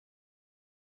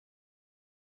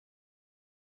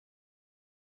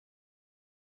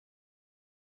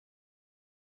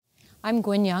I'm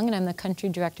Gwen Young, and I'm the Country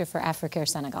Director for Africare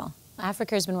Senegal.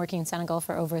 Africare has been working in Senegal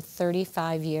for over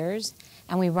 35 years,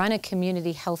 and we run a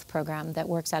community health program that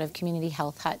works out of community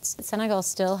health huts. Senegal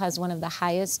still has one of the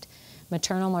highest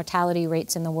maternal mortality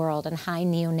rates in the world and high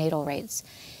neonatal rates.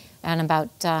 And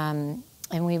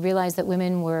we realized that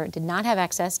women did not have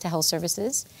access to health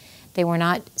services. They were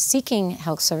not seeking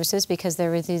health services because there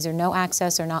was either no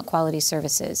access or not quality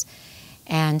services.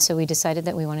 And so we decided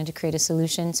that we wanted to create a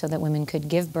solution so that women could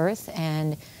give birth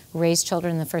and raise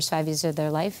children in the first 5 years of their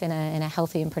life in a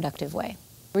healthy and productive way.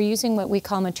 We're using what we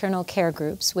call maternal care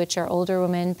groups, which are older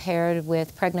women paired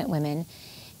with pregnant women.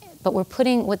 But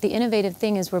what the innovative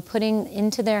thing is, we're putting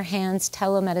into their hands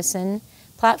telemedicine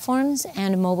platforms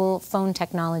and mobile phone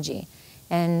technology.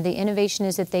 And the innovation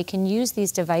is that they can use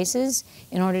these devices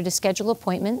in order to schedule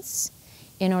appointments,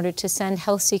 in order to send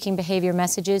health-seeking behavior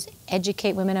messages,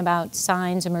 educate women about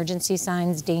signs, emergency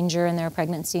signs, danger in their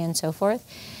pregnancy, and so forth,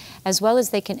 as well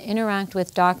as they can interact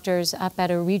with doctors up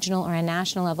at a regional or a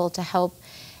national level to help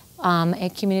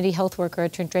a community health worker, a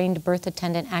trained birth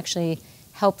attendant, actually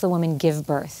help the woman give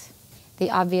birth.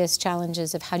 The obvious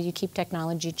challenges of how do you keep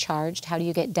technology charged, how do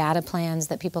you get data plans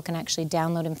that people can actually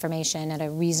download information at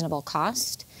a reasonable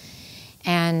cost,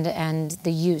 and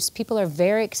the use. People are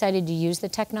very excited to use the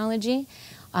technology.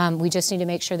 We just need to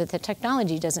make sure that the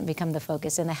technology doesn't become the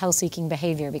focus and the health-seeking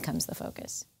behavior becomes the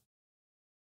focus.